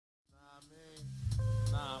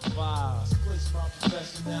my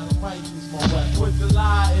profession, now the mic is my weapon. Put the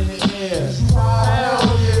lie in the air.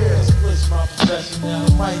 Hell yeah. Switch my profession, now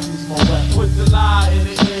the mic is my weapon. Put the lie in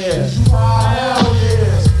the air. Hell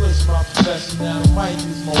yeah. Switch my profession, now the mic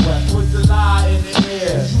is my weapon. Put the lie in the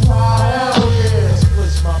air. Hell yeah.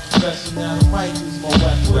 Switch my profession, now the mic is my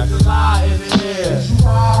weapon. Put the lie in the air.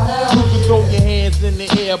 You can throw your hands in the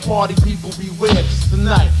air, party people beware, 'cause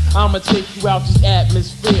tonight I'ma take you out this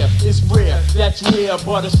atmosphere. It's rare that you hear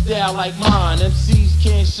but a style like mine. MCs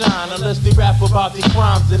can't shine unless they rap about their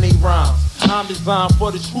crimes and they rhymes. I'm designed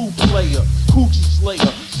for the true player, coochie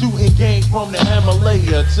slayer, shooting game from the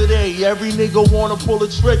Himalaya. Today, every nigga wanna pull a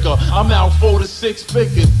trigger. I'm out for the 6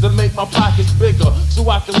 figures to make my pockets bigger, so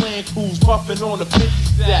I can land cruise puffing on the 50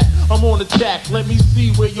 stack. I'm on attack, let me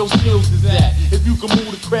see where your skills is at. If you can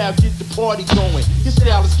move the crowd, get the party going. Your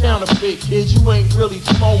style is counterfeit, kid, you ain't really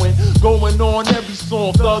flowing. Going on every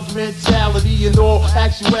song, thug mentality. In all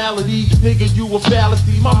actuality, nigga, you a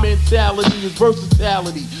fallacy. My mentality is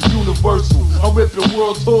versatility, universal. I'm ripping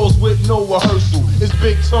world tours with no rehearsal. It's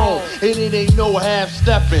big tone, and it ain't no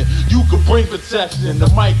half-stepping. You can bring protection, the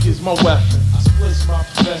mic is my weapon. I switch my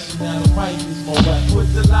profession, now the mic is my weapon.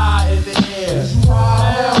 Put the lie in the air.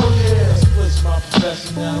 Hell yeah. I switch my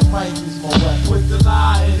profession, now the mic is my weapon. Put the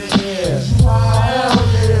lie in the air. Hell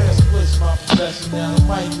yeah. I switch my profession, now the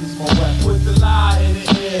mic is my weapon. Put the lie in the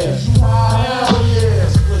air. Hell yeah.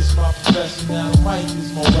 I switch my profession, now the mic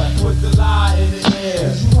is my weapon. Put the lie in the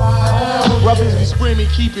air. Brothers be screaming,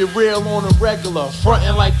 keep it real on a regular.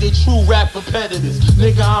 Frontin' like they true rap competitors.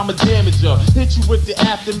 Nigga, I'm a damager. Hit you with the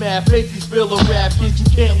aftermath, make you feel a rap. Kid, you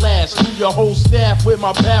can't last. Through your whole staff with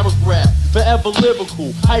my paragraph. Forever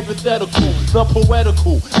lyrical, hypothetical, the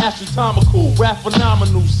poetical, astronomical, rap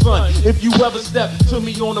phenomenal, son. If you ever step to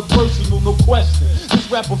me on a personal, no question. This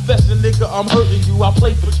rap profession, nigga, I'm hurting you. I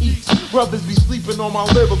play for keeps. Brothers be sleeping on my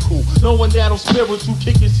lyrical, knowing that I'm spiritual,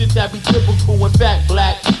 kicking shit that be typical. In fact,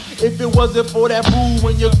 black, if it wasn't for that boo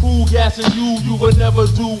when you're cool gassing you would never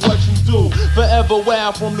do what you do. Forever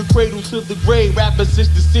wild from the cradle to the grave, rapping since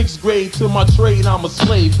the 6th grade. To my trade, I'm a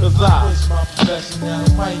slave, 'cause I switch my profession, now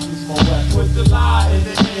the mic is my weapon. Put the lie in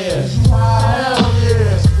the air. Hell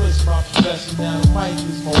yeah. Switch my profession, now the mic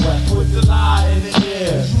is my weapon. Put the lie in the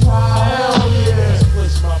air. Hell yeah.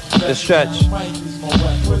 Switch my profession, The stretch. now the mic is my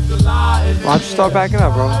weapon. Put the lie in the air. Why don't you start backing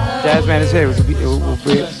up, bro? Jazzman is here. We'll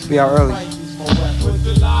be out early. Put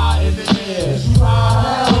the lie in the air.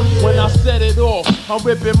 When I set it off, I'm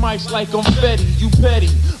ripping mics like confetti. You petty,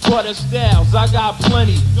 butter styles, I got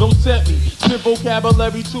plenty. Don't tempt me. Spit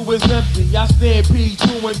vocabulary too is empty. I stand P,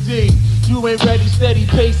 2 and D. You ain't ready, steady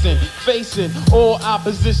pacing, facing all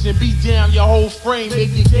opposition. Beat down your whole frame,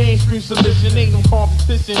 make your game scream submission. Ain't no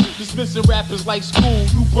competition. Dismissing rappers like school.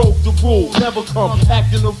 You broke the rule. Never come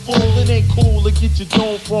acting a fool. It ain't cool to get your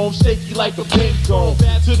dome from shaky like a pink dome.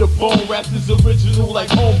 To the bone, raps is original like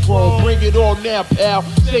homegrown. Bring it on now, pal.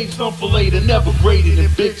 Save some for later. Never graded in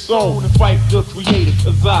big zone. And fight the creator,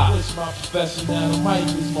 'cause I switch my profession, now the mic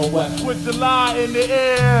is my weapon. With the lie in the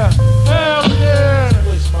air. Hell yeah.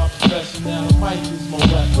 Switch my profession, now the mic is my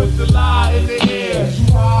weapon. With the lie in the air.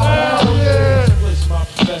 Hell yeah. Switch my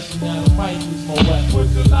profession, now the mic is my weapon.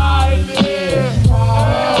 With the lie in the air.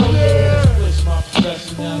 Hell yeah. Switch my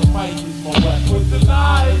profession, now the mic is my weapon. With the lie